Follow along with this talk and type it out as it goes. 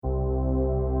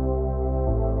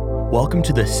Welcome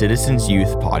to the Citizens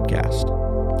Youth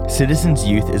Podcast. Citizens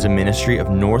Youth is a ministry of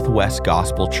Northwest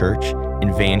Gospel Church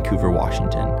in Vancouver,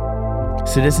 Washington.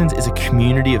 Citizens is a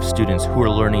community of students who are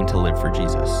learning to live for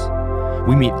Jesus.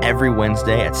 We meet every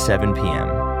Wednesday at 7 p.m.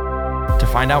 To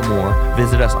find out more,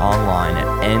 visit us online at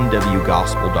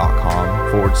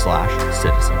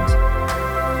nwgospel.com/citizens.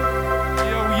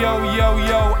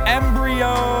 Yo,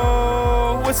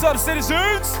 Embryo. What's up,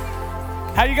 citizens?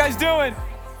 How you guys doing?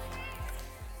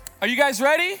 Are you guys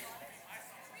ready?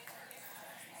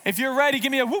 If you're ready,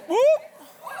 give me a whoop whoop.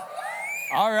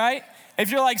 All right. If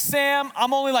you're like, Sam,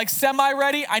 I'm only like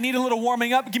semi-ready, I need a little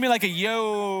warming up, give me like a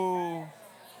yo.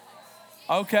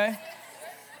 Okay.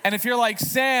 And if you're like,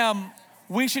 Sam,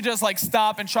 we should just like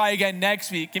stop and try again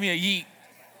next week, give me a yeet.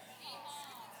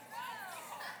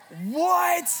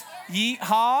 What?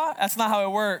 Yeet-ha? That's not how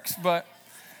it works, but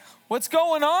what's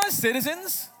going on,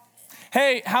 citizens?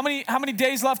 Hey, how many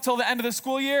days left till the end of the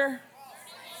school year?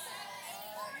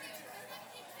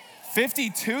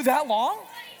 52, that long?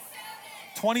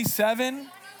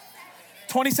 27?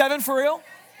 27 for real?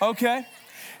 Okay.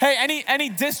 Hey, any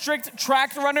district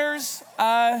track runners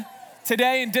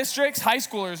today in districts? High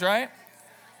schoolers, right?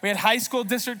 We had high school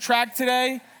district track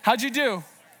today. How'd you do?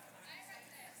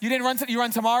 You didn't run, you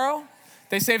run tomorrow?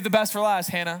 They saved the best for last,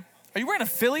 Hannah. Are you wearing a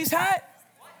Phillies hat?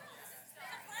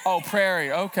 Oh,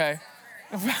 Prairie, okay.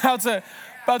 About to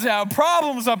have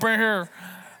problems up in here.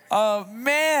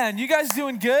 Man, you guys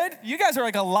doing good? You guys are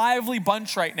like a lively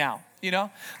bunch right now, you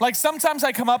know? Like sometimes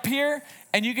I come up here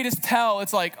and you can just tell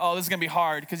it's like, oh, this is gonna be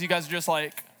hard because you guys are just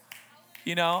like,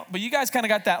 you know? But you guys kind of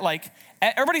got that like,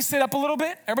 everybody sit up a little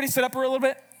bit. Everybody sit up a little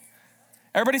bit.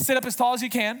 Everybody sit up as tall as you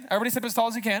can. Everybody sit up as tall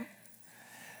as you can.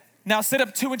 Now sit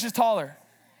up 2 inches taller.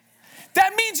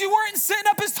 That means you weren't sitting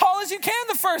up as tall as you can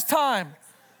the first time.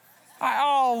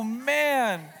 Oh,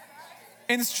 man.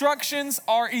 Instructions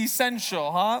are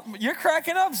essential, huh? You're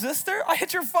cracking up, sister. I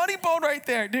hit your funny bone right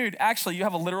there. Dude, actually, you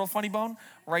have a literal funny bone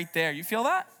right there. You feel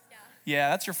that? Yeah,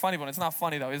 that's your funny bone. It's not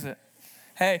funny, though, is it?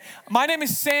 Hey, my name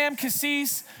is Sam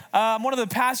Cassis. I'm one of the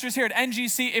pastors here at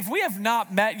NGC. If we have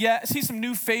not met yet, see some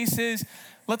new faces,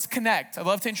 let's connect. I'd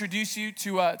love to introduce you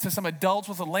to some adults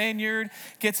with a lanyard,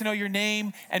 get to know your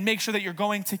name, and make sure that you're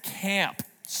going to camp.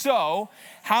 So,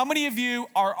 how many of you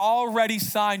are already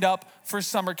signed up for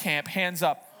summer camp? Hands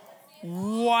up.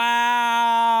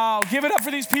 Wow. Give it up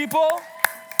for these people.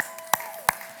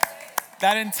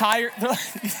 That entire,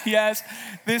 yes,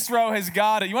 this row has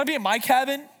got it. You want to be in my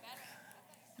cabin?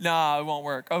 No, it won't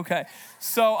work. Okay.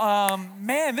 So,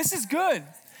 man, this is good.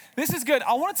 This is good.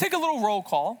 I want to take a little roll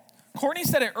call. Courtney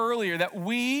said it earlier that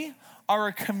we are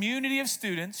a community of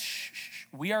students.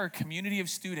 We are a community of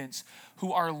students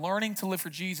who are learning to live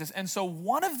for Jesus. And so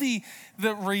one of the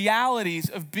realities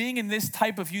of being in this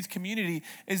type of youth community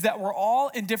is that we're all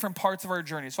in different parts of our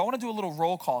journey. So I want to do a little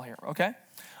roll call here, okay?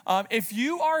 If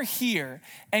you are here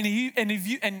and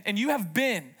you have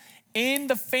been in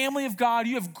the family of God,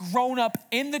 you have grown up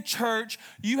in the church,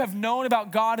 you have known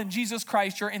about God and Jesus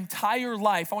Christ your entire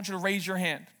life, I want you to raise your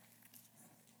hand.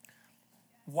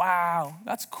 Wow,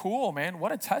 that's cool, man.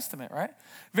 What a testament, right?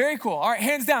 Very cool. All right,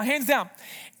 hands down, hands down.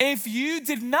 If you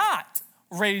did not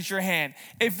raise your hand,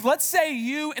 if let's say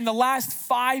you in the last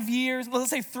 5 years, let's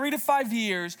say 3 to 5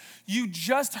 years, you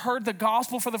just heard the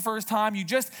gospel for the first time,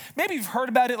 maybe you've heard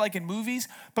about it like in movies,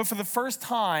 but for the first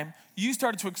time, you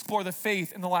started to explore the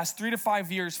faith in the last 3 to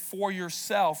 5 years for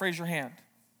yourself, raise your hand.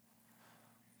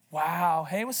 Wow,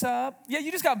 hey, what's up? Yeah,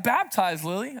 you just got baptized,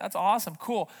 Lily. That's awesome,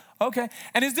 cool. Okay,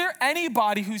 and is there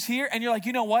anybody who's here and you're like,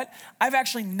 you know what? I've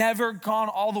actually never gone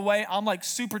all the way. I'm like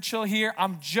super chill here.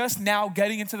 I'm just now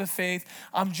getting into the faith.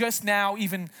 I'm just now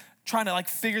even trying to like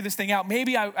figure this thing out.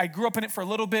 Maybe I grew up in it for a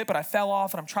little bit, but I fell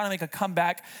off and I'm trying to make a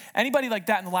comeback. Anybody like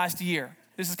that in the last year?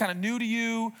 This is kind of new to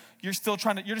you. You're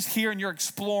just here and you're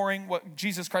exploring what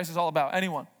Jesus Christ is all about.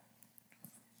 Anyone?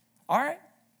 All right.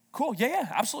 Cool, yeah,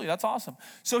 absolutely, that's awesome.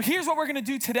 So here's what we're gonna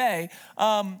do today.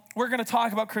 We're gonna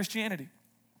talk about Christianity.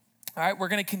 All right, we're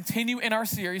gonna continue in our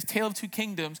series, Tale of Two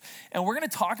Kingdoms, and we're gonna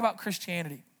talk about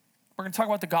Christianity. We're gonna talk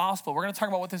about the gospel. We're gonna talk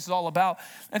about what this is all about.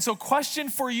 And so question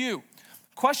for you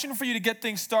to get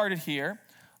things started here.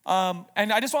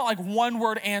 And I just want like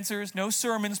one-word answers, no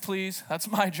sermons, please.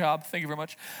 That's my job, thank you very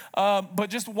much. But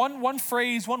just one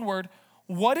phrase, one word.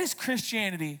 What is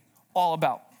Christianity all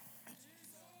about?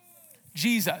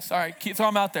 Jesus. All right, throw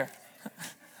them out there.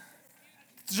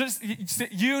 Just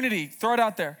unity. Throw it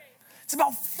out there. It's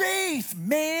about faith,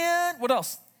 man. What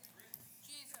else?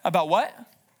 Jesus. About what?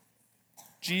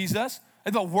 Jesus.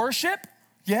 It's about worship.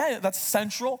 Yeah, that's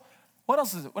central. What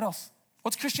else is it? What else?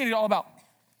 What's Christianity all about?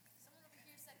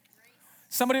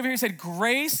 Somebody over here said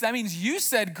grace. That means you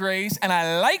said grace, and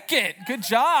I like it. Good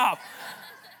job.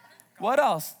 What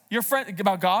else? Your friend,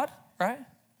 about God, right?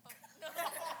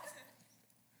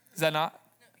 Is that not?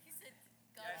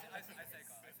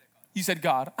 You said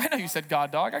God. I know you said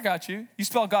God, dog. I got you. You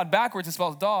spell God backwards, it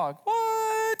spells dog.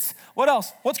 What? What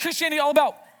else? What's Christianity all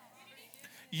about?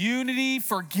 Unity,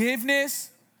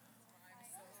 forgiveness.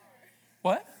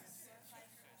 What?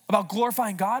 About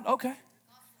glorifying God? Okay.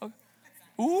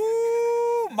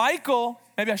 Ooh, Michael.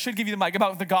 Maybe I should give you the mic.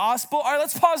 About the gospel. All right,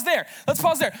 let's pause there.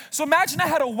 So imagine I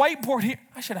had a whiteboard here.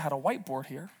 I should have had a whiteboard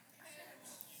here.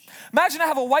 Imagine I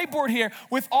have a whiteboard here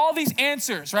with all these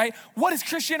answers, right? What is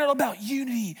Christianity all about?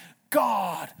 Unity,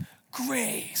 God,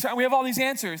 grace, right? We have all these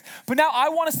answers. But now I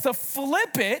want us to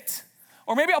flip it,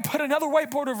 or maybe I'll put another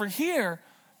whiteboard over here.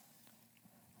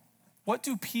 What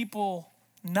do people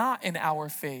not in our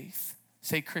faith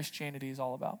say Christianity is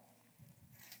all about?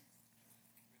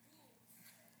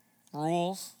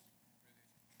 Rules.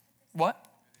 What?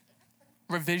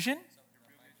 Revision?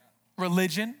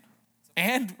 Religion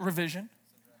and revision.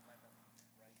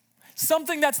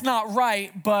 Something that's not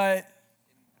right, but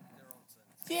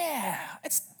yeah,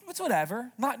 it's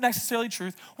whatever. Not necessarily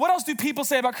truth. What else do people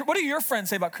say about, what do your friends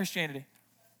say about Christianity?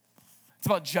 It's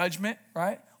about judgment,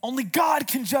 right? Only God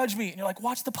can judge me. And you're like,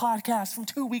 watch the podcast from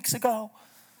 2 weeks ago.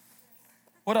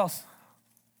 What else?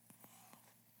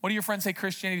 What do your friends say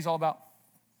Christianity is all about?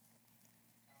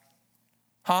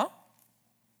 Huh?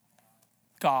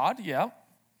 God, yeah.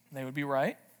 They would be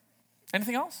right.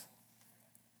 Anything else?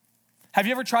 Have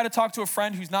you ever tried to talk to a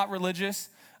friend who's not religious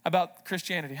about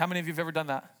Christianity? How many of you have ever done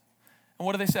that? And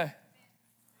what do they say?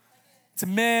 It's a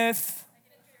myth.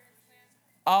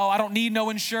 Oh, I don't need no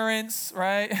insurance,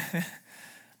 right?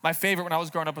 My favorite when I was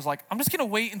growing up was like, I'm just gonna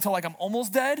wait until like I'm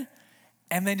almost dead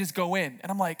and then just go in.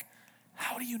 And I'm like,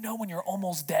 how do you know when you're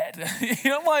almost dead?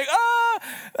 I'm like,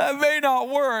 that may not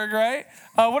work, right?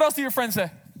 What else do your friends say?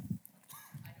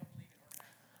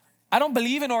 I don't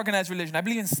believe in organized religion. I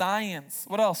believe in science.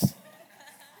 What else?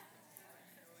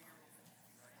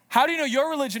 How do you know your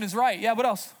religion is right? Yeah, what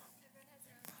else?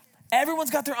 Everyone's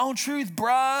got their own truth,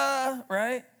 bruh,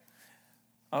 right?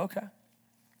 Okay.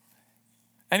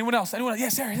 Anyone else? Yeah,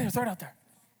 Sarah, throw it out there.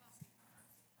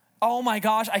 Oh my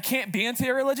gosh, I can't be into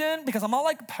your religion because I'm not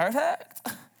like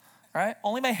perfect, right?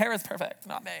 Only my hair is perfect,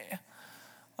 not me.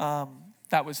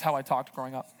 That was how I talked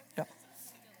growing up. Yeah.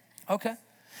 Okay.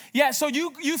 Yeah, so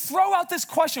you throw out this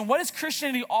question, what is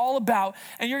Christianity all about?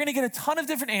 And you're gonna get a ton of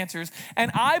different answers.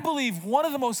 And I believe one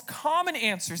of the most common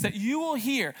answers that you will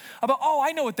hear about, oh,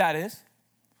 I know what that is.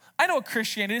 I know what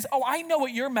Christianity is. Oh, I know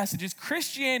what your message is.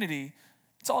 Christianity,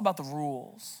 it's all about the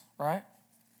rules, right?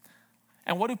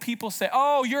 And what do people say?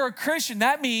 Oh, you're a Christian.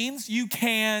 That means you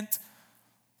can't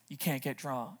get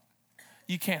drunk.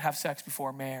 You can't have sex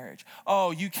before marriage.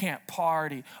 Oh, you can't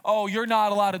party. Oh, you're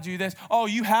not allowed to do this. Oh,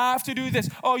 you have to do this.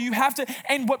 Oh, you have to.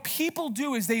 And what people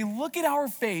do is they look at our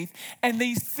faith and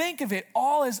they think of it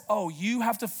all as, oh, you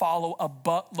have to follow a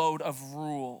buttload of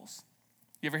rules.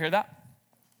 You ever hear that?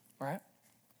 Right?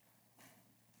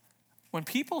 When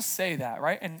people say that,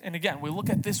 right? And again, we look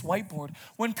at this whiteboard.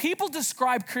 When people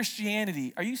describe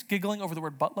Christianity, are you giggling over the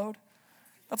word buttload?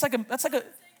 That's like a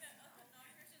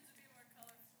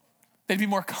they'd be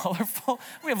more colorful.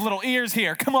 We have little ears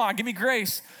here. Come on, give me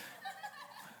grace.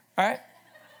 All right?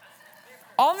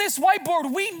 On this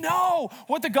whiteboard, we know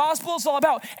what the gospel is all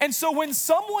about. And so when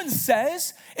someone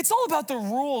says, it's all about the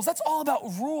rules, that's all about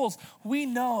rules, we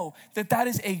know that that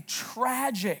is a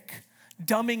tragic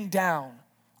dumbing down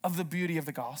of the beauty of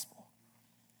the gospel.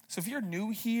 So if you're new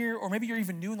here, or maybe you're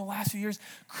even new in the last few years,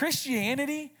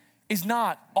 Christianity is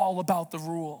not all about the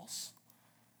rules.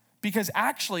 Because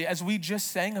actually, as we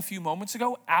just sang a few moments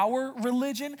ago, our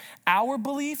religion, our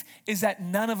belief is that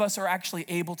none of us are actually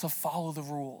able to follow the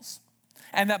rules.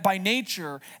 And that by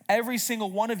nature, every single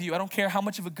one of you, I don't care how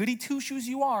much of a goody two-shoes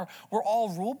you are, we're all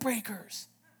rule breakers.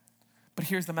 But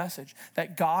here's the message,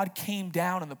 that God came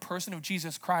down in the person of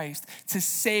Jesus Christ to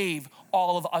save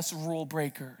all of us rule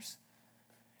breakers.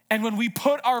 And when we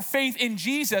put our faith in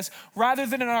Jesus, rather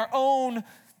than in our own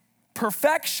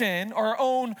perfection or our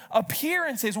own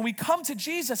appearances, when we come to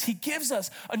Jesus, he gives us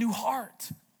a new heart.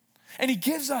 And he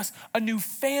gives us a new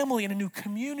family and a new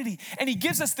community. And he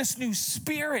gives us this new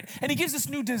spirit. And he gives us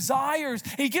new desires.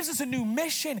 And he gives us a new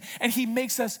mission. And he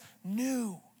makes us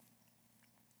new.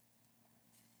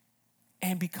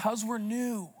 And because we're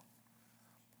new,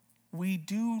 we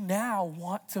do now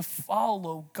want to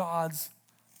follow God's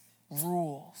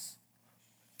rules.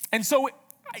 And so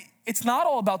it's not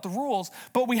all about the rules,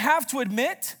 but we have to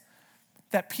admit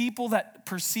that people that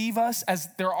perceive us as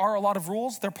there are a lot of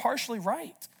rules, they're partially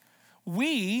right.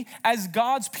 We, as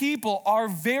God's people, are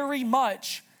very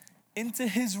much into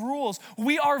his rules.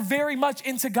 We are very much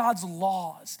into God's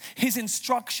laws, his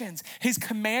instructions, his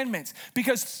commandments,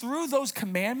 because through those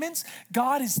commandments,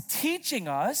 God is teaching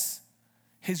us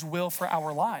his will for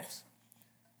our lives.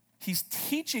 He's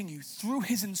teaching you through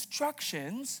his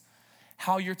instructions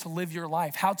how you're to live your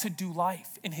life, how to do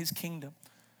life in his kingdom,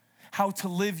 how to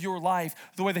live your life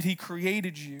the way that he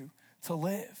created you to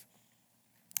live.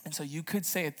 And so you could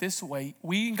say it this way: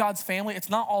 we in God's family, it's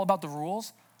not all about the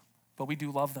rules, but we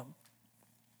do love them.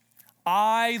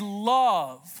 I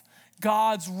love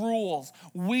God's rules.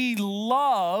 We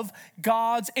love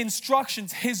God's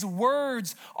instructions. His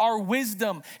words are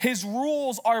wisdom. His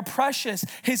rules are precious.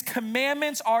 His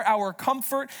commandments are our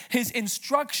comfort. His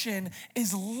instruction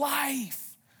is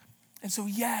life. And so,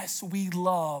 yes, we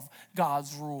love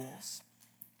God's rules.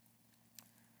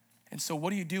 And so what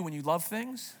do you do when you love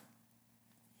things?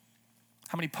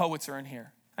 How many poets are in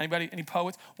here? Anybody, any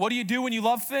poets? What do you do when you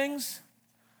love things?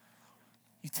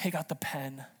 You take out the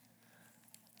pen.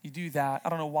 You do that. I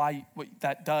don't know what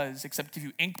that does, except give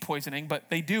you ink poisoning, but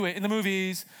they do it in the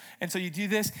movies. And so you do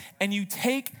this, and you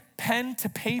take pen to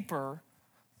paper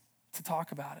to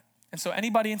talk about it. And so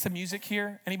anybody into music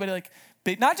here? Anybody like,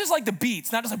 not just like the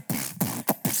beats, not just like,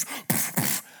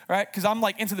 right? Because I'm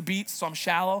like into the beats, so I'm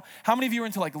shallow. How many of you are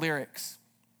into like lyrics?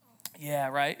 Yeah,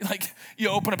 right? Like you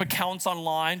open up accounts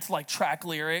online to like track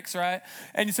lyrics, right?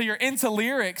 And so you're into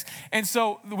lyrics. And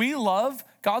so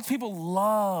God's people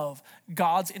love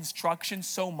God's instructions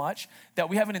so much that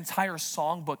we have an entire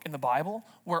songbook in the Bible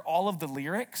where all of the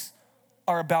lyrics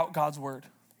are about God's word.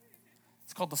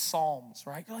 It's called the Psalms,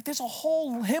 right? You're like, there's a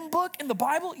whole hymn book in the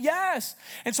Bible? Yes.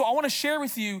 And so I want to share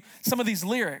with you some of these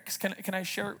lyrics. Can I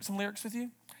share some lyrics with you?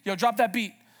 Yo, drop that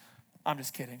beat. I'm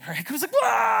just kidding, right? He was like,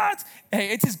 what?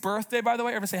 Hey, it's his birthday, by the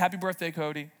way. Everybody say happy birthday,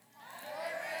 Cody.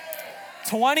 Happy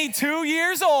birthday. 22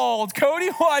 years old, Cody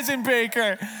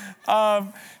Weisenbaker.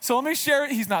 So let me share,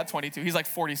 he's not 22, he's like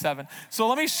 47. So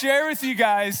let me share with you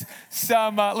guys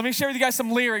some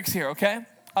lyrics here, okay?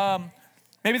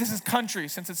 Maybe this is country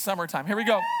since it's summertime. Here we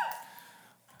go.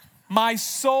 My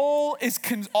soul is,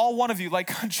 all one of you like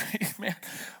country, man.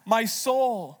 My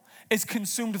soul is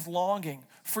consumed with longing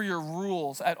for your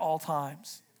rules at all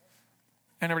times.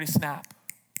 And everybody snap.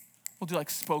 We'll do like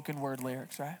spoken word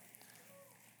lyrics, right?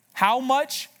 How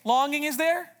much longing is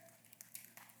there?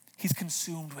 He's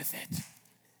consumed with it.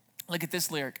 Look at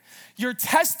this lyric. Your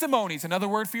testimonies, another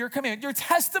word for your command. Your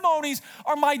testimonies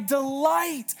are my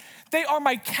delight. They are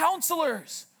my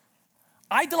counselors.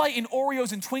 I delight in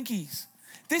Oreos and Twinkies.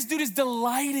 This dude is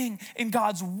delighting in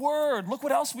God's word. Look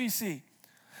what else we see.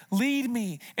 Lead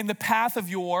me in the path of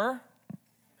your...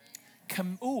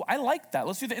 Ooh, I like that.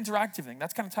 Let's do the interactive thing.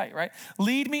 That's kind of tight, right?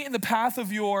 Lead me in the path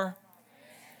of your...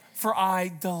 For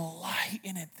I delight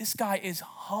in it. This guy is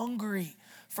hungry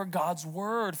for God's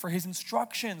word, for his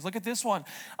instructions. Look at this one.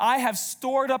 I have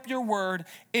stored up your word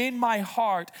in my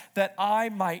heart that I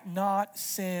might not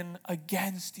sin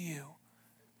against you.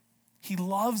 He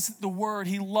loves the word.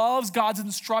 He loves God's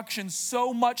instructions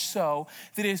so much so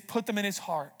that he has put them in his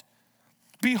heart.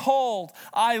 Behold,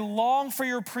 I long for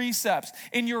your precepts.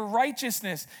 In your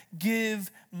righteousness,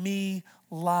 give me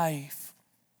life.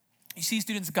 You see,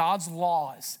 students, God's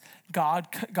laws,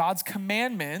 God's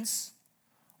commandments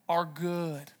are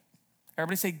good.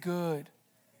 Everybody say good.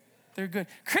 They're good.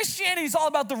 Christianity is all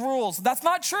about the rules. That's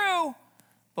not true,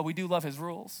 but we do love his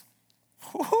rules.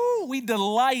 Woo-hoo, we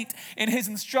delight in his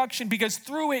instruction because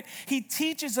through it, he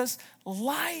teaches us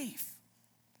life.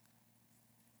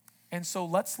 And so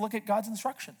let's look at God's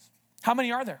instructions. How many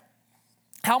are there?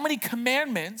 How many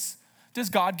commandments does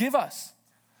God give us?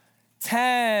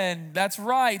 10, that's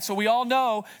right. So we all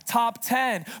know top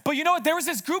 10. But you know what? There was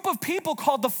this group of people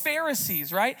called the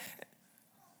Pharisees, right?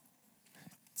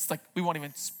 It's like we won't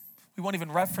even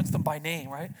reference them by name,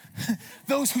 right?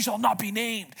 Those who shall not be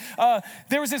named.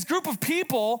 There was this group of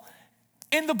people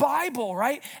in the Bible,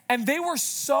 right? And they were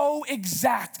so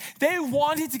exact. They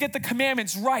wanted to get the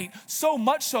commandments right, so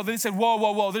much so that they said,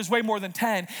 whoa, there's way more than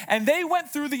 10. And they went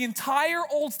through the entire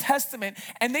Old Testament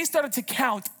and they started to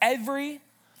count every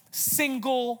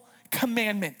single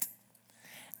commandment.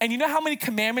 And you know how many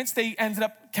commandments they ended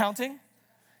up counting?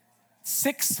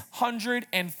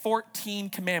 614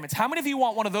 commandments. How many of you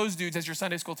want one of those dudes as your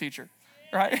Sunday school teacher?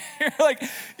 Right? You're like,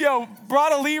 yo,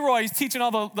 Brother Leroy's teaching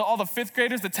all the fifth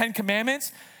graders the 10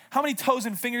 commandments. How many toes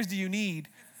and fingers do you need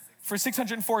for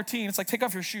 614? It's like, take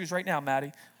off your shoes right now,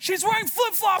 Maddie. She's wearing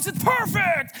flip-flops, it's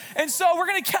perfect. And so we're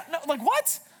gonna count, like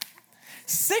what?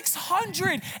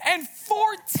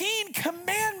 614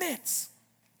 commandments.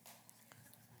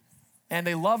 And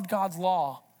they loved God's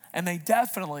law and they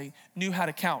definitely knew how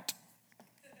to count.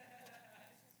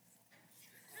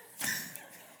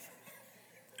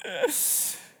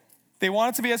 They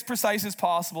wanted to be as precise as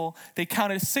possible. They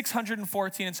counted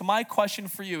 614. And so my question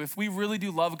for you, if we really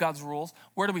do love God's rules,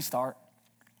 where do we start?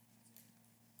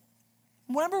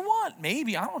 Number one,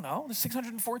 maybe, I don't know, there's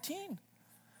 614.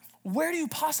 Where do you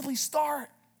possibly start?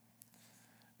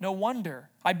 No wonder.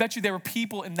 I bet you there were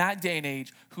people in that day and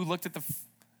age who looked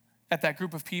at that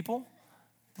group of people.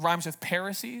 Rhymes with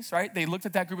Pharisees, right? They looked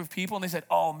at that group of people and they said,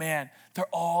 oh man, they're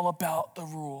all about the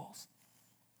rules.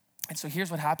 And so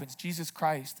here's what happens. Jesus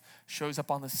Christ shows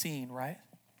up on the scene, right?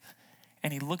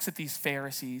 And he looks at these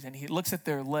Pharisees and he looks at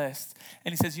their list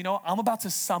and he says, you know what? I'm about to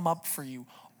sum up for you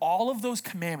all of those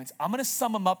commandments. I'm going to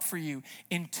sum them up for you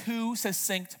in two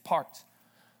succinct parts.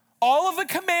 All of the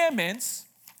commandments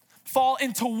fall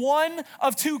into one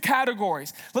of two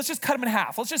categories. Let's just cut them in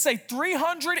half. Let's just say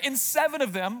 307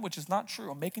 of them, which is not true,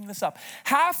 I'm making this up.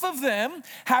 Half of them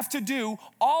have to do,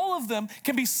 all of them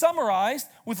can be summarized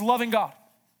with loving God.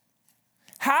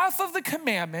 Half of the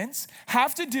commandments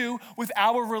have to do with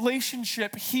our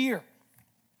relationship here.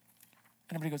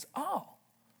 And everybody goes, oh,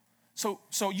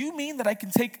 so you mean that I can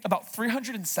take about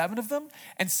 307 of them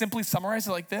and simply summarize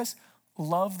it like this?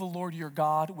 Love the Lord your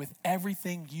God with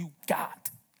everything you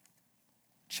got.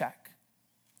 Check.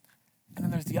 And then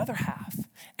there's the other half.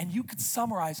 And you could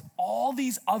summarize all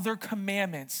these other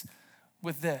commandments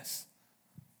with this.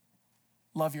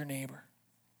 Love your neighbor.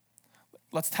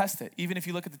 Let's test it. Even if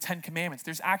you look at the 10 commandments,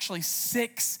 there's actually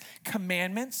 6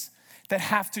 commandments that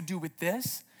have to do with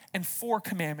this and 4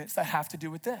 commandments that have to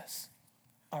do with this.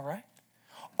 All right?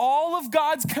 All of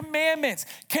God's commandments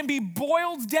can be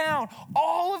boiled down.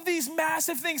 All of these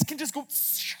massive things can just go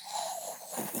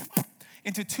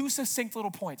into 2 succinct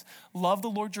little points. Love the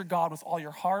Lord your God with all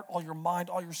your heart, all your mind,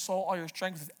 all your soul, all your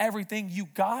strength, with everything you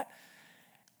got.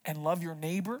 And love your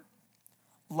neighbor.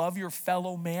 Love your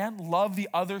fellow man. Love the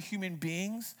other human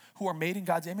beings who are made in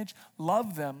God's image.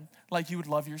 Love them like you would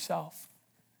love yourself.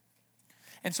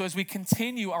 And so as we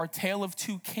continue our tale of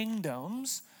 2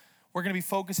 kingdoms, we're going to be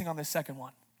focusing on the second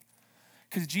one.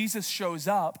 Because Jesus shows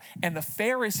up and the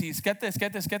Pharisees, get this.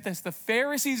 The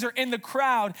Pharisees are in the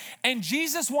crowd and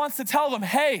Jesus wants to tell them,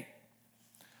 hey,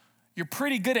 you're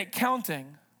pretty good at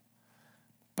counting,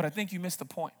 but I think you missed the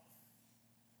point.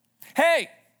 Hey,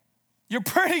 you're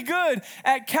pretty good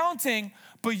at counting,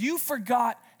 but you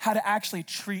forgot how to actually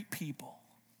treat people.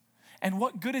 And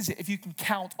what good is it if you can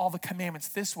count all the commandments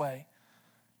this way,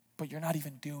 but you're not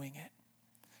even doing it?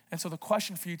 And so the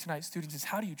question for you tonight, students, is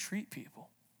how do you treat people?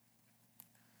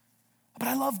 But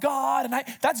I love God, and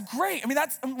that's great. I mean,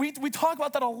 we talk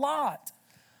about that a lot.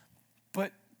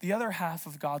 But the other half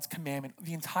of God's commandment,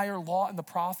 the entire law and the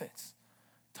prophets,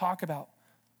 talk about,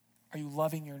 are you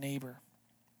loving your neighbor?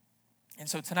 And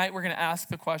so tonight we're going to ask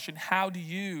the question, how do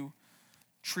you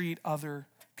treat other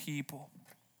people?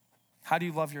 How do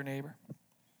you love your neighbor?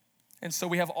 And so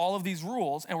we have all of these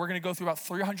rules, and we're going to go through about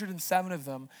 307 of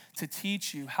them to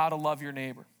teach you how to love your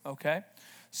neighbor, okay?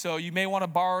 So you may want to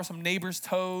borrow some neighbors'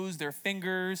 toes, their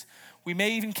fingers. We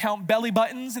may even count belly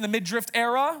buttons in the mid-drift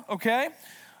era, okay?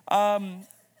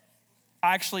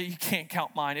 Actually, you can't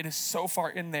count mine. It is so far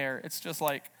in there. It's just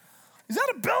like, is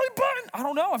that a belly button? I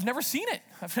don't know. I've never seen it.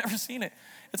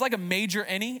 It's like a major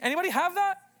any. Anybody have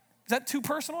that? Is that too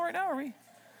personal right now? Are we?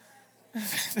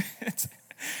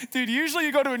 Dude, usually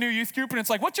you go to a new youth group and it's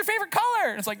like, what's your favorite color?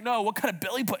 And it's like, no, what kind of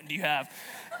belly button do you have?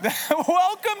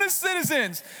 Welcome to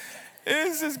Citizens.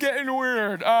 This is getting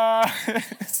weird.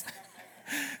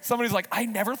 Somebody's like, I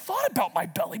never thought about my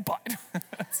belly button.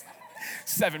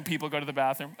 7 people go to the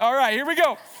bathroom. All right, here we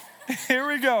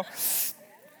go.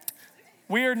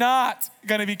 We are not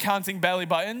going to be counting belly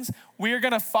buttons. We are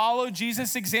going to follow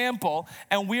Jesus' example,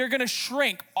 and we are going to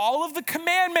shrink all of the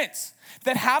commandments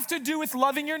that have to do with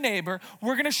loving your neighbor.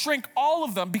 We're going to shrink all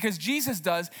of them, because Jesus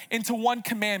does, into one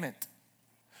commandment.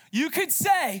 You could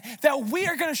say that we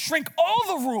are going to shrink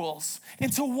all the rules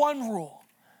into one rule.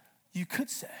 You could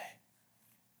say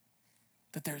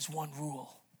that there's one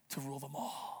rule to rule them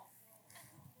all.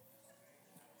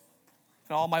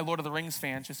 And all my Lord of the Rings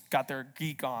fans just got their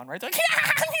geek on, right? They're like,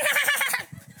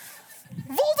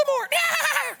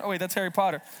 Voldemort! Oh wait, that's Harry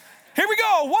Potter. Here we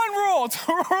go, one rule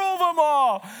to rule them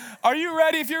all. Are you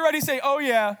ready? If you're ready, say, oh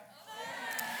yeah.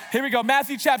 Here we go,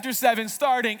 Matthew chapter 7,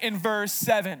 starting in verse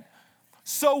 7.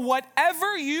 So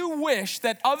whatever you wish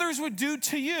that others would do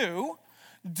to you,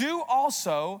 do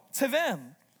also to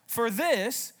them. For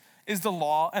this is the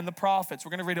law and the prophets.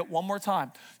 We're going to read it one more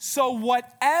time. So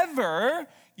whatever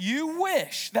you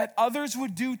wish that others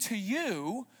would do to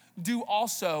you, do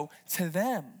also to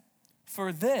them.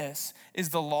 for this is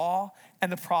the law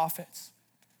and the prophets.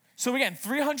 So again,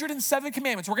 307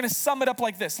 commandments. We're going to sum it up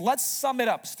like this. Let's sum it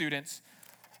up, students.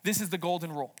 This is the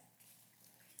golden rule.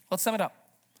 Let's sum it up.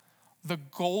 The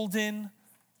golden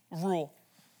rule.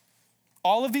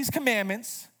 All of these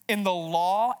commandments in the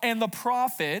law and the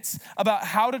prophets about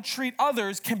how to treat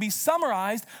others can be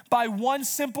summarized by one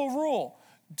simple rule.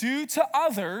 Do to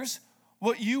others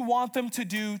what you want them to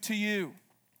do to you.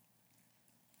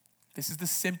 This is the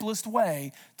simplest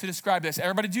way to describe this.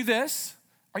 Everybody do this.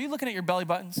 Are you looking at your belly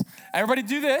buttons? Everybody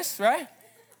do this, right?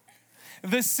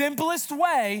 The simplest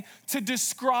way to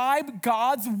describe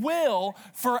God's will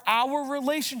for our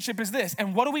relationship is this.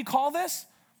 And what do we call this?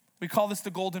 We call this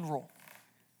the golden rule.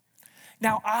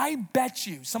 Now, I bet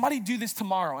you, somebody do this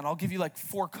tomorrow, and I'll give you like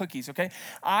 4 cookies, okay?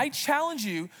 I challenge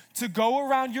you to go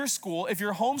around your school. If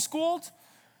you're homeschooled,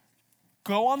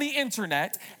 go on the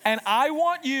internet, and I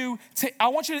want you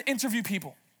to interview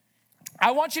people. I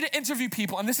want you to interview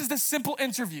people, and this is the simple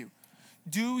interview.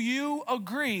 Do you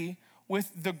agree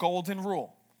with the golden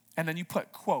rule? And then you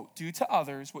put, quote, do to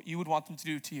others what you would want them to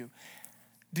do to you.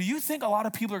 Do you think a lot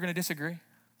of people are gonna disagree?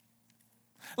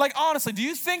 Like, honestly, do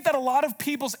you think that a lot of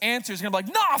people's answers are gonna be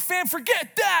like, nah, fam,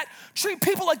 forget that. Treat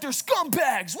people like they're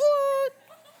scumbags, what?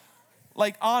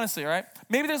 Like, honestly, right?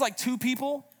 Maybe there's like 2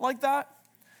 people like that,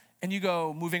 and you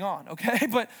go, moving on, okay?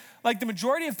 But like the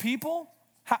majority of people,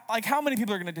 how many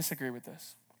people are gonna disagree with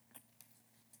this?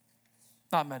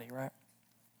 Not many, right?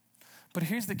 But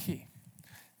here's the key.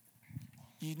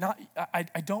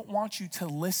 I don't want you to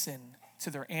listen to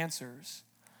their answers.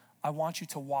 I want you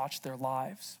to watch their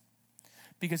lives.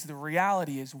 Because the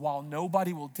reality is, while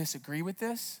nobody will disagree with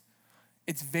this,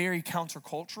 it's very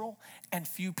countercultural, and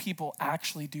few people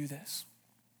actually do this.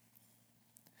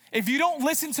 If you don't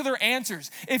listen to their answers,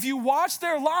 if you watch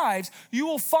their lives, you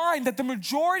will find that the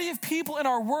majority of people in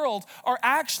our world are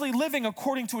actually living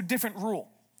according to a different rule.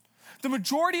 The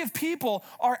majority of people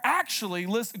are actually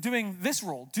doing this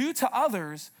rule: do to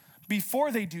others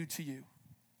before they do to you.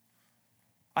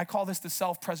 I call this the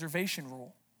self-preservation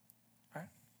rule. Right?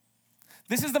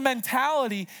 This is the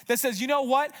mentality that says, you know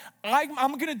what?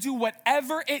 I'm gonna do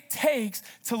whatever it takes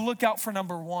to look out for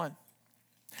number one.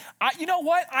 You know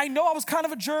what? I know I was kind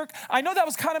of a jerk. I know that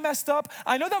was kind of messed up.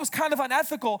 I know that was kind of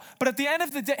unethical. But at the end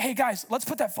of the day, hey guys, let's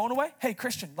put that phone away. Hey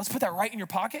Christian, let's put that right in your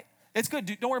pocket. It's good,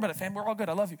 dude. Don't worry about it, fam. We're all good.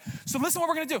 I love you. So listen what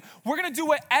we're going to do. We're going to do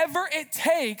whatever it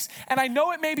takes. And I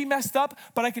know it may be messed up,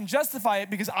 but I can justify it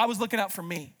because I was looking out for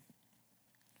me.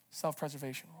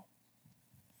 Self-preservation rule.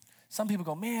 Some people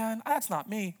go, man, that's not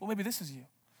me. Well, maybe this is you.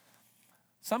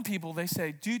 Some people, they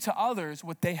say, do to others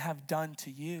what they have done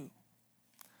to you.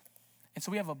 And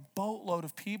so we have a boatload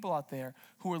of people out there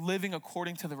who are living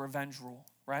according to the revenge rule,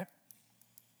 right?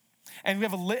 And we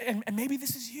have and maybe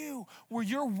this is you, where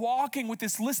you're walking with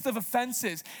this list of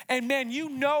offenses, and man, you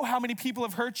know how many people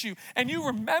have hurt you, and you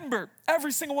remember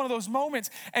every single one of those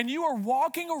moments, and you are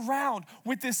walking around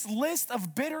with this list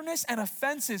of bitterness and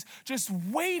offenses, just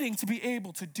waiting to be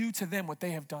able to do to them what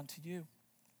they have done to you.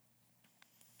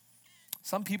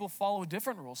 Some people follow a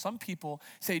different rule. Some people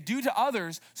say, do to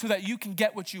others so that you can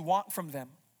get what you want from them,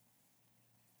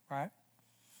 right?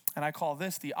 And I call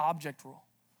this the object rule.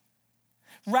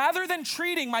 Rather than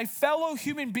treating my fellow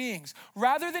human beings,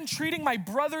 rather than treating my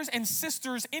brothers and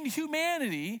sisters in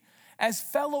humanity as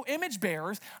fellow image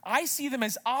bearers, I see them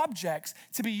as objects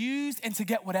to be used and to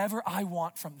get whatever I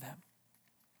want from them.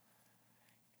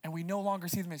 And we no longer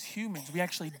see them as humans. We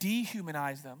actually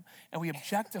dehumanize them and we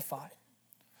objectify.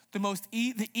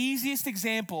 The easiest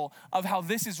example of how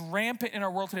this is rampant in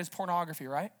our world today is pornography,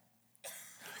 right?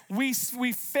 We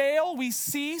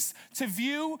cease to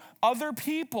view other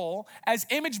people as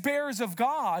image bearers of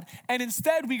God, and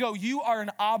instead we go, you are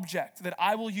an object that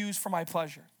I will use for my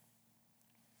pleasure.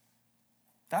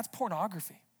 That's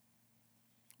pornography.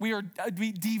 We are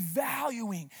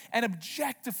devaluing and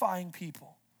objectifying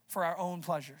people for our own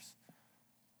pleasures.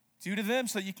 Do to them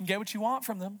so that you can get what you want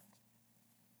from them.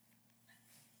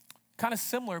 Kind of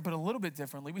similar, but a little bit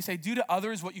differently. We say, do to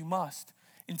others what you must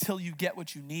until you get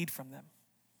what you need from them.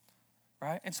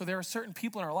 Right? And so there are certain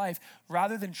people in our life,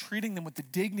 rather than treating them with the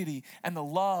dignity and the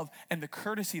love and the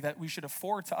courtesy that we should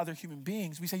afford to other human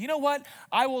beings, we say, you know what?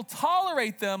 I will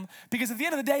tolerate them because at the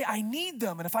end of the day, I need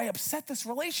them. And if I upset this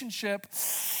relationship,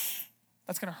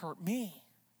 that's going to hurt me.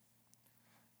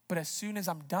 But as soon as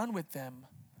I'm done with them,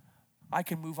 I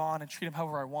can move on and treat them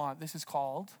however I want. This is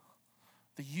called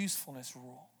the usefulness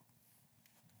rule.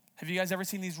 Have you guys ever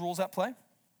seen these rules at play?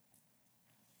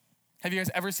 Have you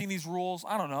guys ever seen these rules,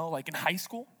 I don't know, like in high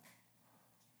school?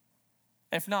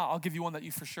 If not, I'll give you one that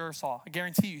you for sure saw. I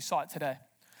guarantee you saw it today.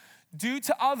 do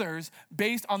to others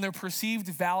based on their perceived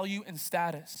value and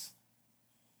status.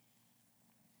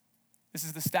 This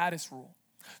is the status rule.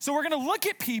 So we're gonna look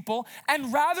at people,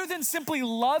 and rather than simply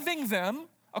loving them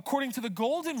according to the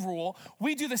golden rule,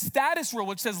 we do the status rule,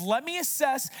 which says, let me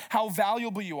assess how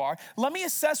valuable you are. Let me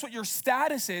assess what your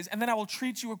status is, and then I will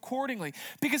treat you accordingly.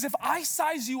 Because if I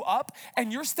size you up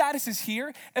and your status is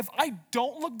here, if I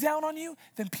don't look down on you,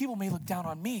 then people may look down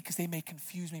on me because they may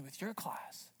confuse me with your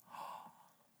class.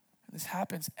 And this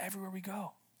happens everywhere we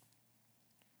go.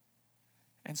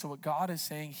 And so what God is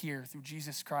saying here through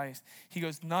Jesus Christ, he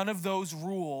goes, none of those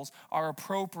rules are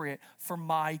appropriate for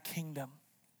my kingdom.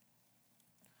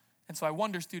 And so I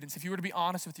wonder, students, if you were to be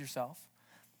honest with yourself,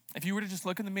 if you were to just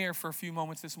look in the mirror for a few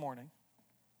moments this morning,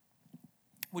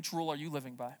 which rule are you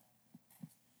living by?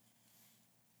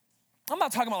 I'm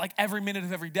not talking about like every minute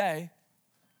of every day,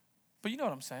 but you know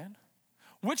what I'm saying.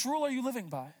 Which rule are you living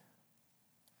by?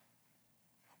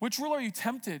 Which rule are you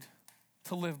tempted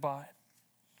to live by?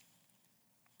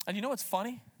 And you know what's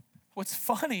funny? What's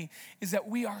funny is that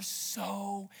we are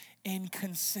so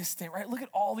inconsistent, right? Look at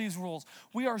all these rules.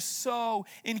 We are so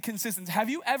inconsistent. Have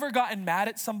you ever gotten mad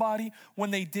at somebody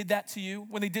when they did that to you,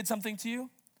 when they did something to you?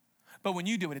 But when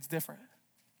you do it, it's different.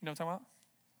 You know what I'm talking about?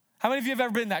 How many of you have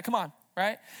ever been that? Come on,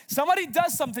 right? Somebody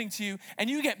does something to you and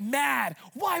you get mad.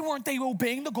 Why weren't they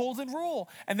obeying the golden rule?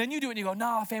 And then you do it and you go,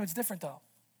 nah, fam, it's different though.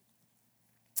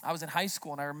 I was in high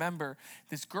school and I remember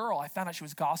this girl, I found out she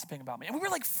was gossiping about me. And we were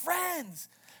like friends.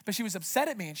 But she was upset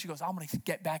at me and she goes, I'm gonna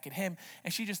get back at him.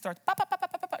 And she just starts,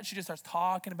 she just starts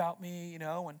talking about me,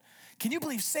 and can you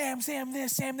believe Sam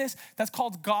this? That's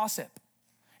called gossip.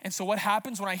 And so what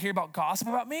happens when I hear about gossip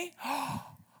about me?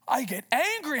 I get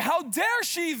angry. How dare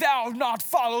she thou not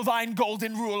follow thine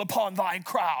golden rule upon thine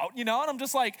crowd? And I'm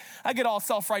just like, I get all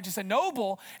self-righteous and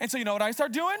noble. And so you know what I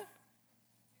start doing?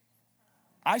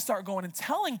 I start going and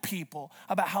telling people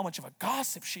about how much of a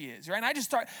gossip she is, right? And I just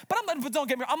start, but don't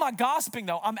get me wrong, I'm not gossiping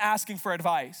though, I'm asking for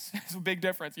advice. It's a big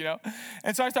difference,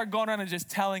 And so I start going around and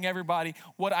just telling everybody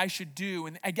what I should do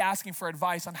and asking for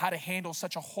advice on how to handle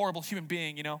such a horrible human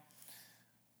being,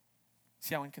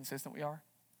 See how inconsistent we are?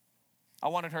 I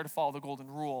wanted her to follow the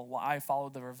golden rule while I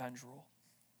followed the revenge rule.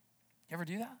 You ever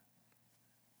do that?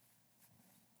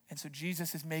 And so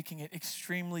Jesus is making it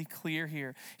extremely clear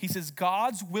here. He says,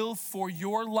 God's will for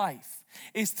your life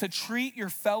is to treat your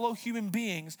fellow human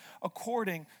beings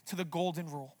according to the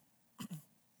golden rule.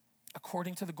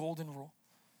 According to the golden rule.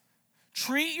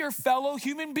 Treat your fellow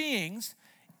human beings,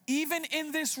 even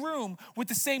in this room, with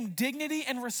the same dignity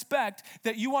and respect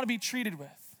that you want to be treated with.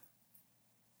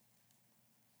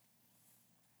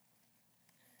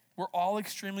 We're all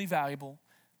extremely valuable.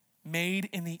 Made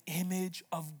in the image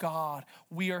of God.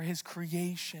 We are his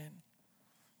creation.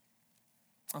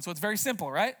 And so it's very simple,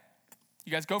 right?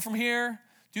 You guys go from here,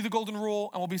 do the golden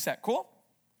rule, and we'll be set. Cool?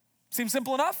 Seems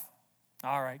simple enough?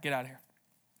 All right, get out of here.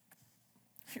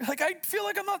 You're like, I feel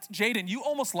like I'm not. Jaden, you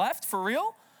almost left? For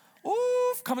real?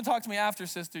 Oof, come and talk to me after,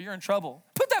 sister. You're in trouble.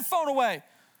 Put that phone away.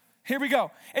 Here we go.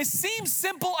 It seems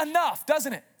simple enough,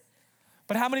 doesn't it?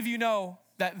 But how many of you know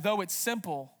that though it's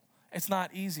simple, it's not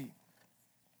easy?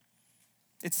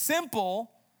 It's simple,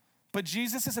 but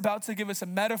Jesus is about to give us a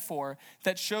metaphor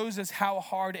that shows us how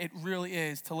hard it really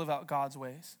is to live out God's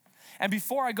ways. And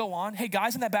before I go on, hey,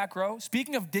 guys in that back row,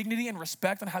 speaking of dignity and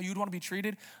respect and how you'd want to be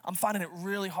treated, I'm finding it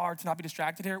really hard to not be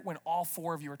distracted here when all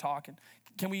four of you are talking.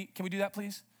 Can we do that,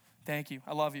 please? Thank you.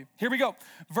 I love you. Here we go.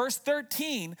 Verse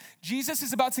 13, Jesus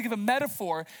is about to give a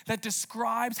metaphor that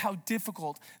describes how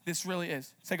difficult this really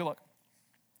is. Take a look.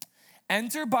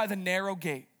 Enter by the narrow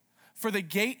gate. For the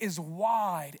gate is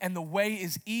wide and the way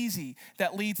is easy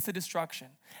that leads to destruction.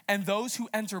 And those who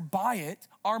enter by it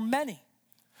are many.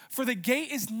 For the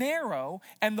gate is narrow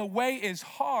and the way is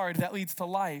hard that leads to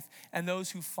life. And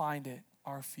those who find it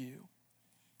are few.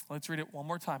 Let's read it one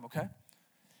more time, okay?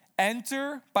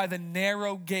 Enter by the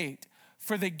narrow gate.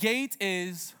 For the gate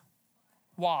is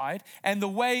wide and the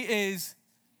way is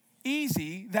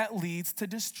easy that leads to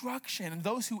destruction. And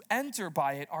those who enter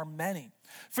by it are many.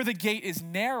 For the gate is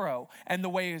narrow and the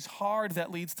way is hard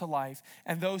that leads to life,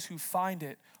 and those who find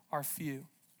it are few.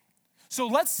 So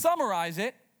let's summarize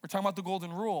it. We're talking about the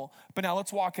golden rule, but now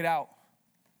let's walk it out.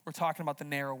 We're talking about the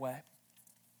narrow way.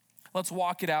 Let's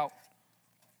walk it out.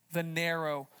 The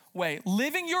narrow way.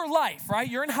 Living your life, right?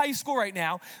 You're in high school right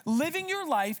now. Living your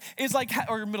life is like,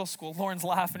 or middle school. Lauren's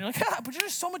laughing. You're like, but you're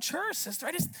just so mature,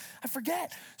 sister. I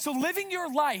forget. So living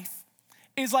your life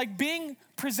is like being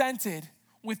presented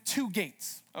with two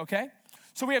gates, okay?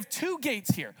 So we have two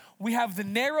gates here. We have the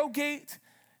narrow gate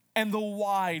and the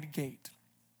wide gate.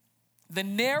 The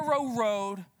narrow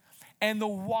road and the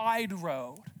wide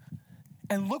road.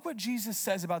 And look what Jesus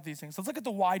says about these things. Let's look at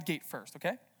the wide gate first,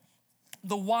 okay?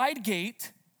 The wide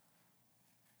gate,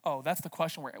 oh, that's the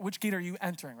question. Which gate are you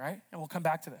entering, right? And we'll come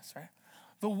back to this, right?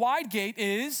 The wide gate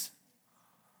is,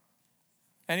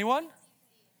 anyone?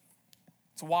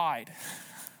 It's wide.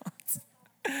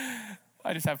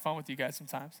 I just have fun with you guys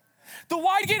sometimes. The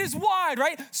wide gate is wide,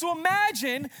 right? So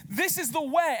imagine this is the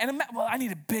way, and well, I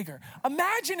need it bigger.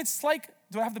 Imagine it's like,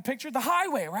 do I have the picture? The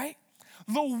highway, right?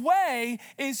 The way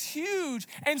is huge.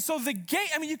 And so the gate,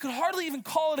 I mean, you could hardly even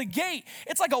call it a gate.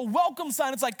 It's like a welcome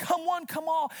sign. It's like, come one, come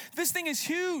all. This thing is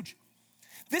huge.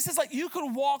 This is like, you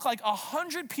could walk like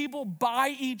 100 people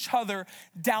by each other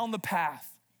down the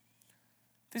path.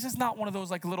 This is not one of those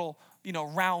like little,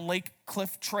 round lake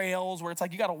cliff trails where it's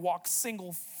like you got to walk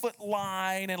single foot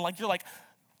line and like you're like,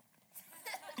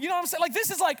 you know what I'm saying? Like this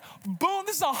is like, boom,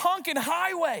 this is a honking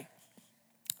highway.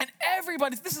 And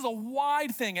this is a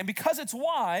wide thing. And because it's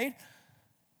wide,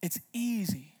 it's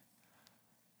easy.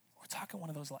 We're talking one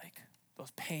of those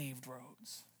paved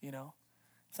roads,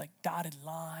 It's like dotted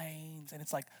lines and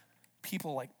it's like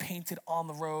people like painted on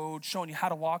the road showing you how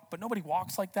to walk, but nobody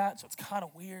walks like that, so it's kind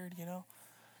of weird,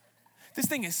 This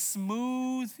thing is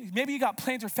smooth. Maybe you got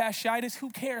plantar fasciitis. Who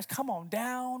cares? Come on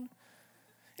down.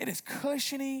 It is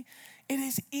cushiony. It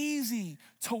is easy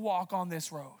to walk on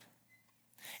this road.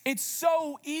 It's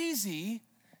so easy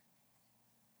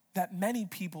that many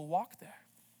people walk there.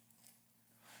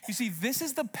 You see, this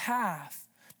is the path.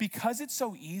 Because it's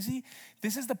so easy,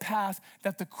 this is the path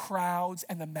that the crowds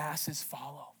and the masses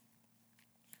follow.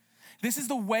 This is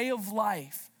the way of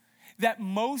life that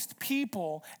most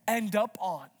people end up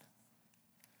on.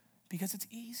 Because it's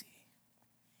easy.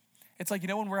 It's like,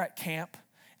 when we're at camp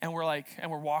and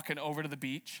we're walking over to the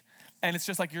beach and it's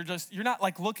just like, you're not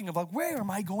like looking of like, where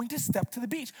am I going to step to the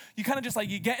beach? You kind of just like,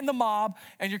 you get in the mob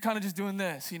and you're kind of just doing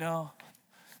this,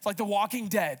 It's like the Walking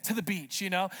Dead to the beach,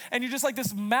 And you're just like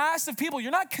this mass of people. You're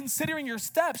not considering your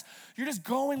steps. You're just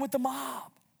going with the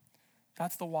mob.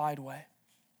 That's the wide way.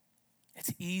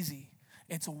 It's easy.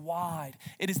 It's wide.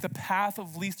 It is the path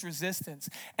of least resistance.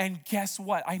 And guess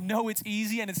what? I know it's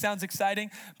easy and it sounds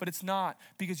exciting, but it's not.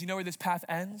 Because you know where this path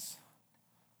ends?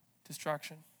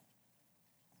 Destruction.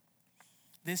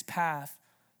 This path,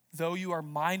 though you are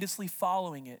mindlessly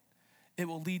following it, it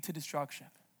will lead to destruction.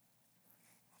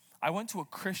 I went to a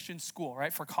Christian school,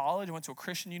 right? For college, I went to a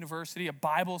Christian university, a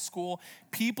Bible school.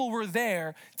 People were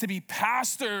there to be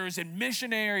pastors and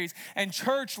missionaries and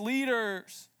church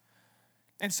leaders.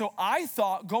 And so I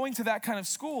thought going to that kind of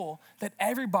school that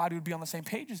everybody would be on the same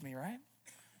page as me, right?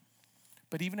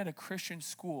 But even at a Christian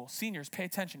school, seniors, pay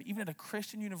attention, even at a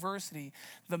Christian university,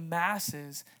 the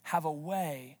masses have a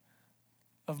way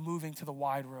of moving to the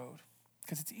wide road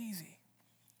because it's easy.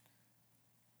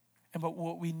 But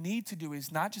what we need to do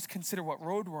is not just consider what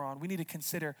road we're on, we need to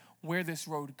consider where this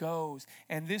road goes.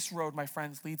 And this road, my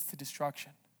friends, leads to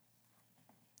destruction.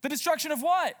 The destruction of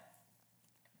what?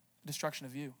 The destruction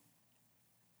of you.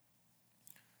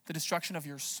 The destruction of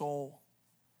your soul.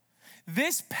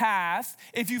 This path,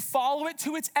 if you follow it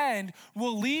to its end,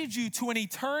 will lead you to an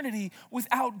eternity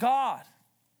without God.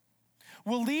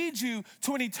 Will lead you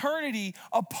to an eternity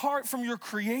apart from your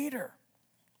Creator.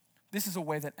 This is a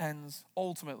way that ends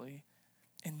ultimately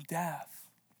in death.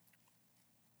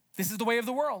 This is the way of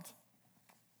the world.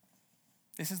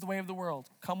 This is the way of the world.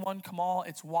 Come one, come all.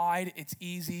 It's wide, it's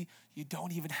easy. You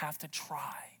don't even have to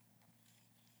try.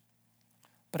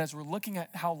 But as we're looking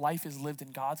at how life is lived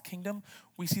in God's kingdom,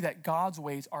 we see that God's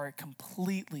ways are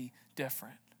completely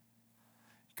different.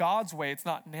 God's way, it's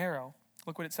not narrow.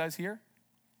 Look what it says here.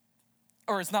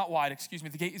 Or it's not wide, excuse me.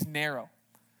 The gate is narrow.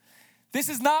 This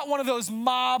is not one of those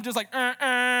mob just like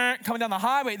coming down the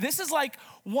highway. This is like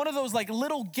one of those like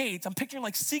little gates. I'm picturing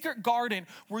like Secret Garden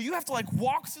where you have to like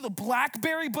walk through the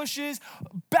blackberry bushes,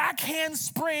 backhand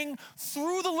spring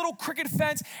through the little cricket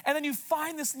fence, and then you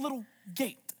find this little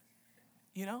gate,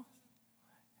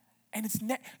 And it's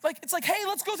like, hey,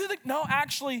 let's go through no,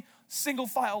 actually, single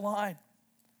file line.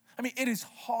 I mean, it is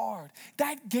hard.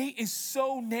 That gate is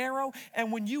so narrow,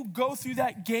 and when you go through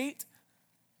that gate,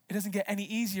 it doesn't get any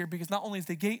easier because not only is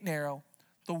the gate narrow,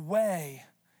 the way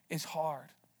is hard.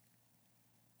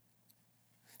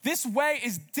 This way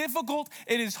is difficult.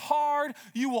 It is hard.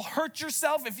 You will hurt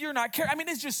yourself if you're not careful. I mean,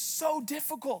 it's just so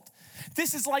difficult.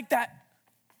 This is like that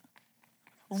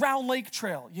round lake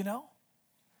trail,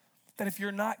 That if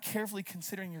you're not carefully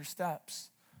considering your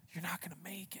steps, you're not going to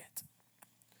make it.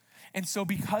 And so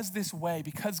because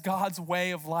God's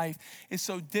way of life is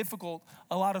so difficult,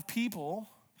 a lot of people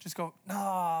just go, that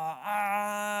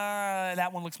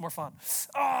one looks more fun.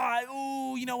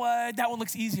 You know what? That one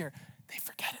looks easier. They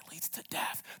forget it leads to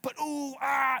death. But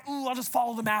I'll just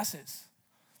follow the masses.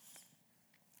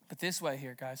 But this way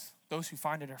here, guys, those who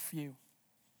find it are few.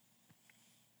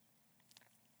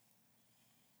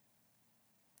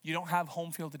 You don't have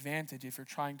home field advantage if you're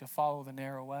trying to follow the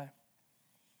narrow way.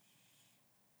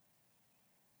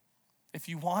 If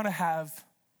you want to have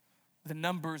the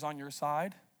numbers on your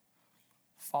side,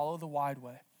 follow the wide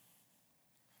way.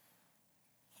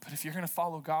 But if you're going to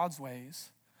follow God's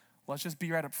ways, let's just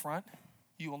be right up front,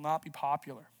 you will not be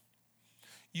popular.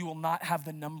 You will not have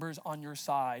the numbers on your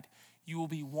side. You will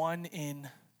be 1 in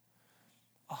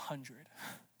 100.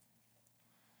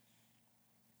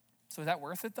 So is that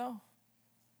worth it though?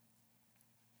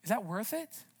 Is that worth it?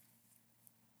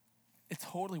 It's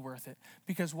totally worth it.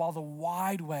 Because while the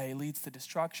wide way leads to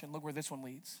destruction, look where this one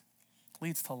leads. It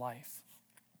leads to life.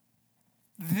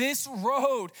 This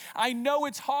road, I know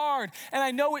it's hard. And I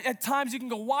know at times you can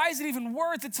go, why is it even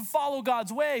worth it to follow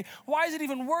God's way? Why is it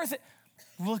even worth it?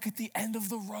 Look at the end of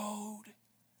the road.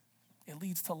 It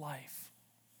leads to life.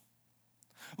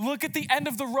 Look at the end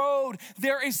of the road.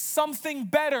 There is something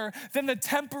better than the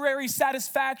temporary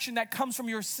satisfaction that comes from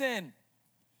your sin.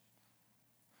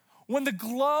 When the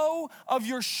glow of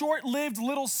your short-lived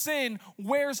little sin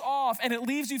wears off and it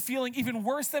leaves you feeling even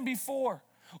worse than before,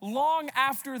 long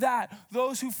after that,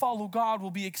 those who follow God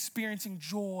will be experiencing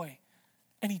joy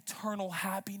and eternal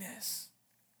happiness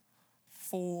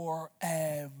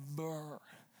forever.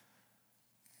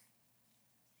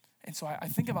 And so I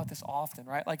think about this often,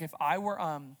 right? Like if I were,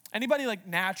 anybody like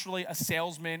naturally a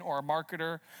salesman or a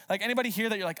marketer, like anybody here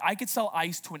that you're like, I could sell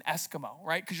ice to an Eskimo,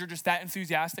 right? Because you're just that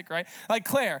enthusiastic, right? Like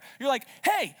Claire, you're like,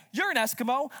 hey, you're an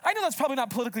Eskimo. I know that's probably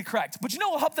not politically correct, but you know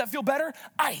what will help that feel better?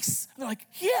 Ice. And they're like,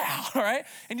 yeah, all right?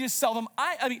 And you just sell them,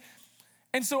 I mean,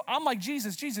 and so I'm like,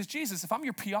 Jesus, if I'm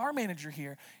your PR manager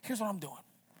here, here's what I'm doing.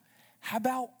 How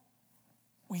about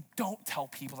we don't tell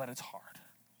people that it's hard?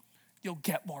 You'll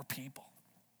get more people.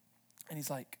 And he's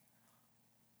like,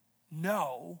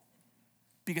 no,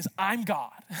 because I'm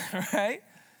God, right?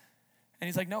 And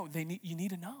he's like, no, you need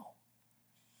to know.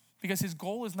 Because his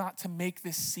goal is not to make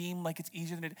this seem like it's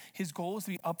easier than it is. His goal is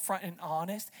to be upfront and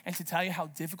honest and to tell you how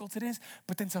difficult it is,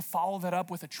 but then to follow that up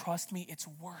with a trust me, it's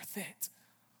worth it.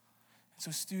 And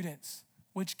so students,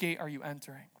 which gate are you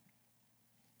entering?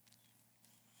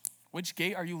 Which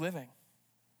gate are you living?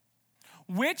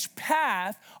 Which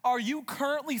path are you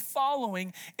currently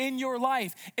following in your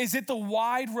life? Is it the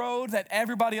wide road that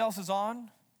everybody else is on?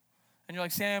 And you're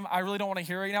like, Sam, I really don't want to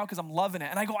hear it right now because I'm loving it.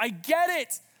 And I go, I get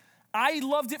it. I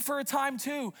loved it for a time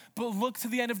too. But look to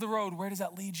the end of the road. Where does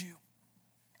that lead you?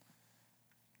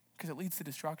 Because it leads to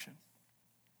destruction.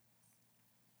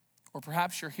 Or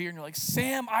perhaps you're here and you're like,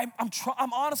 Sam,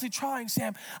 I'm honestly trying,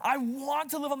 Sam. I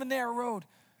want to live on the narrow road.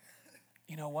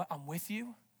 You know what? I'm with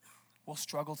you. We'll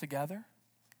struggle together.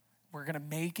 We're going to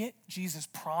make it. Jesus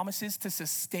promises to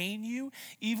sustain you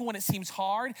even when it seems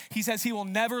hard. He says he will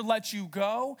never let you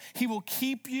go. He will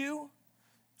keep you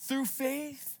through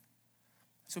faith.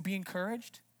 So be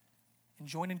encouraged and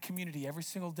join in community every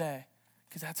single day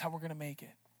because that's how we're going to make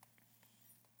it.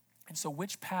 And so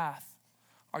which path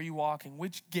are you walking?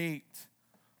 Which gate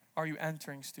are you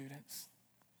entering, students?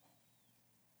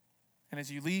 And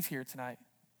as you leave here tonight,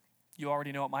 you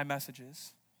already know what my message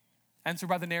is. Enter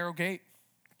by the narrow gate.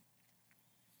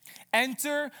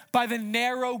 Enter by the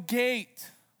narrow gate.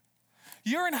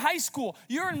 You're in high school.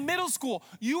 You're in middle school.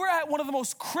 You are at one of the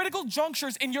most critical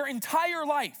junctures in your entire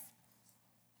life.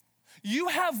 You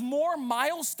have more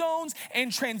milestones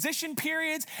and transition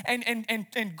periods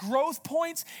and growth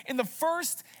points in the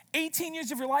first 18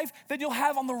 years of your life than you'll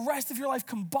have on the rest of your life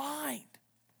combined.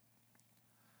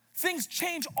 Things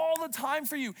change all the time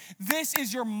for you. This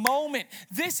is your moment.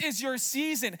 This is your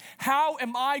season. How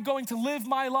am I going to live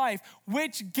my life?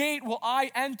 Which gate will I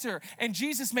enter? And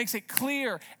Jesus makes it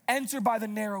clear, enter by the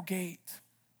narrow gate.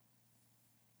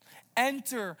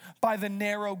 Enter by the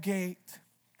narrow gate.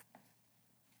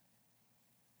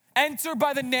 Enter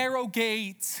by the narrow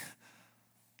gate.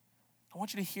 I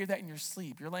want you to hear that in your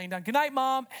sleep. You're laying down. Good night,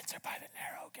 Mom. Enter by the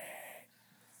narrow gate.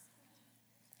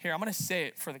 Here, I'm going to say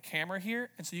it for the camera here,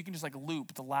 and so you can just like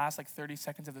loop the last like 30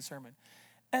 seconds of the sermon.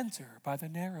 Enter by the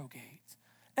narrow gate.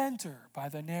 Enter by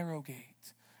the narrow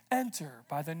gate. Enter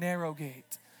by the narrow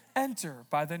gate. Enter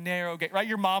by the narrow gate. Right?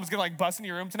 Your mom's going to like bust into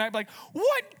your room tonight, be like,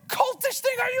 what cultish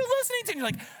thing are you listening to? And you're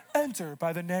like, enter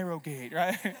by the narrow gate,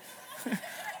 right?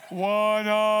 One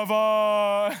of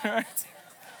us. Right?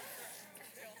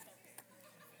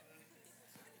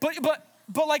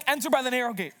 But like enter by the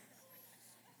narrow gate,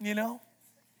 you know?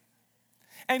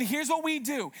 And here's what we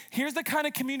do. Here's the kind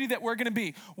of community that we're going to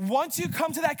be. Once you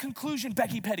come to that conclusion,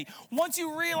 Becky Petty, once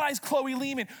you realize, Chloe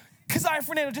Lehman, Keziah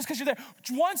Fernando, just because you're there.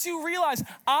 Once you realize,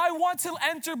 I want to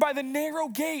enter by the narrow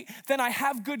gate, then I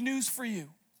have good news for you.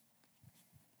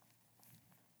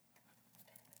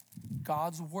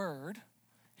 God's word,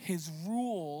 his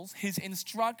rules, his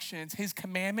instructions, his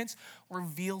commandments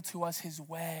reveal to us his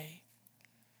way.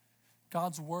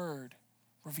 God's word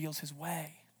reveals his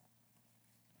way.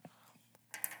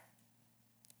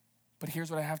 But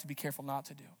here's what I have to be careful not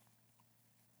to do.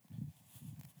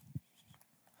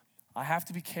 I have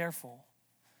to be careful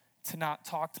to not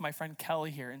talk to my friend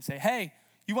Kelly here and say, hey,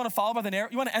 you want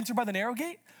to enter by the narrow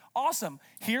gate? Awesome.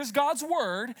 Here's God's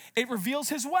word. It reveals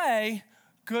his way.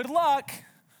 Good luck.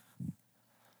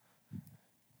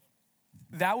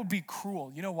 That would be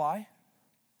cruel. You know why?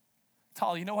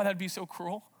 Tali, you know why that'd be so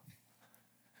cruel?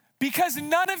 Because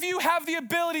none of you have the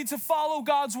ability to follow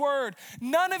God's word.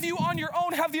 None of you on your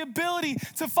own have the ability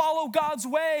to follow God's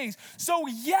ways. So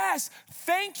yes,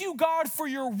 thank you, God, for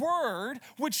your word,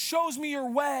 which shows me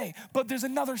your way. But there's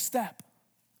another step.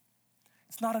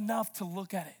 It's not enough to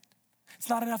look at it. It's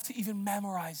not enough to even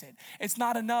memorize it. It's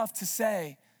not enough to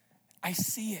say, I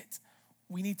see it.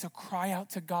 We need to cry out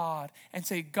to God and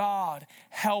say, God,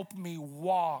 help me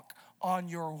walk on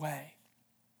your way.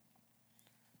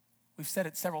 We've said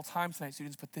it several times tonight,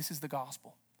 students, but this is the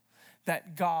gospel.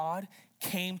 That God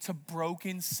came to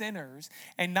broken sinners,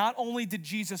 and not only did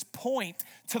Jesus point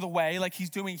to the way like he's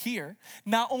doing here,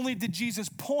 not only did Jesus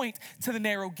point to the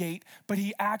narrow gate, but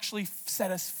he actually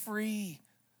set us free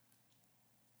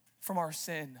from our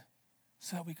sin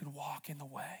so that we could walk in the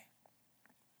way.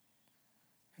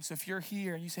 And so if you're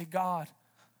here and you say, God,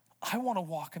 I want to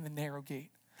walk in the narrow gate.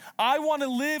 I want to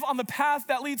live on the path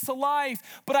that leads to life,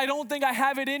 but I don't think I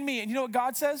have it in me. And you know what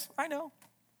God says? I know.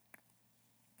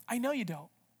 I know you don't.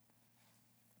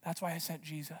 That's why I sent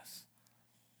Jesus.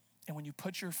 And when you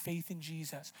put your faith in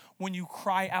Jesus, when you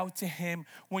cry out to him,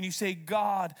 when you say,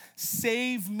 God,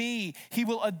 save me, he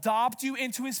will adopt you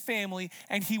into his family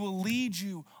and he will lead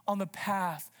you on the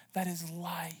path that is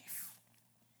life.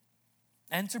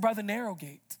 Enter by the narrow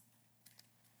gate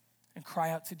and cry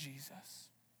out to Jesus.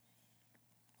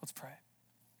 Let's pray.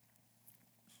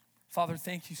 Father,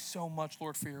 thank you so much,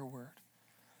 Lord, for your word.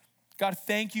 God,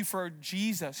 thank you for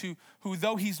Jesus, who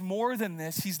though he's more than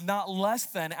this, he's not less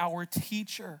than our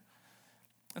teacher.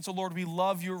 And so, Lord, we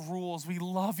love your rules. We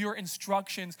love your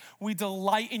instructions. We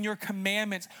delight in your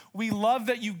commandments. We love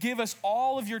that you give us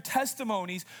all of your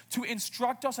testimonies to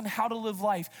instruct us on how to live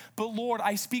life. But Lord,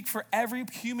 I speak for every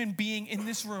human being in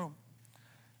this room.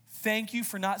 Thank you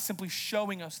for not simply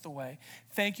showing us the way.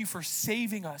 Thank you for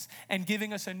saving us and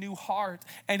giving us a new heart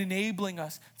and enabling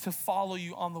us to follow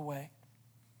you on the way.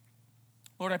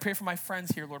 Lord, I pray for my friends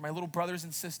here, Lord, my little brothers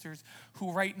and sisters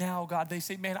who right now, God, they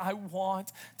say, man, I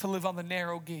want to live on the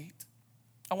narrow gate.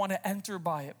 I want to enter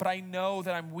by it, but I know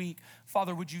that I'm weak.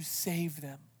 Father, would you save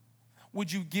them?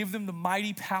 Would you give them the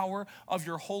mighty power of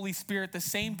your Holy Spirit, the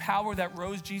same power that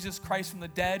rose Jesus Christ from the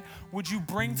dead? Would you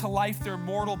bring to life their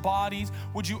mortal bodies?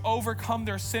 Would you overcome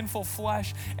their sinful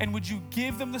flesh? And would you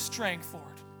give them the strength, Lord,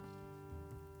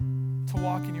 to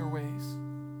walk in your ways?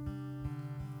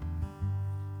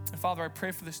 And Father, I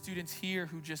pray for the students here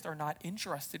who just are not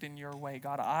interested in your way.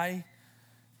 God,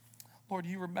 Lord,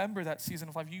 you remember that season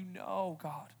of life. You know,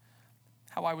 God,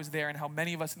 how I was there and how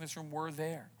many of us in this room were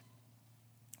there.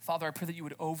 Father, I pray that you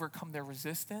would overcome their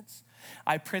resistance.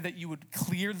 I pray that you would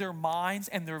clear their minds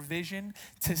and their vision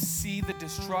to see the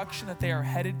destruction that they are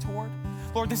headed toward.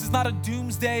 Lord, this is not a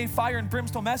doomsday fire and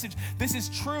brimstone message. This is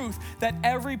truth that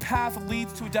every path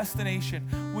leads to a destination.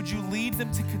 Would you lead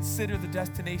them to consider the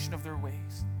destination of their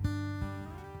ways?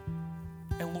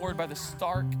 And Lord, by the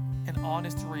stark and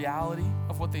honest reality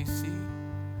of what they see,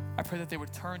 I pray that they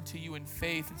would turn to you in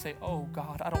faith and say, oh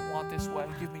God, I don't want this way.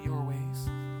 Give me your ways.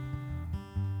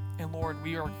 And Lord,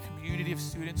 we are a community of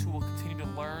students who will continue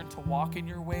to learn to walk in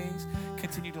your ways,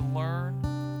 continue to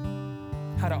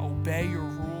learn how to obey your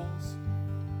rules.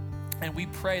 And we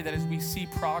pray that as we see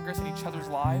progress in each other's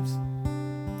lives,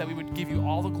 that we would give you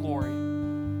all the glory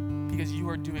because you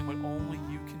are doing what only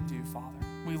you can do, Father.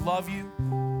 We love you.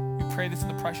 We pray this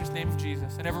in the precious name of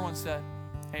Jesus. And everyone said,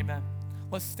 amen.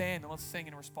 Let's stand and let's sing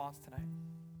in response tonight.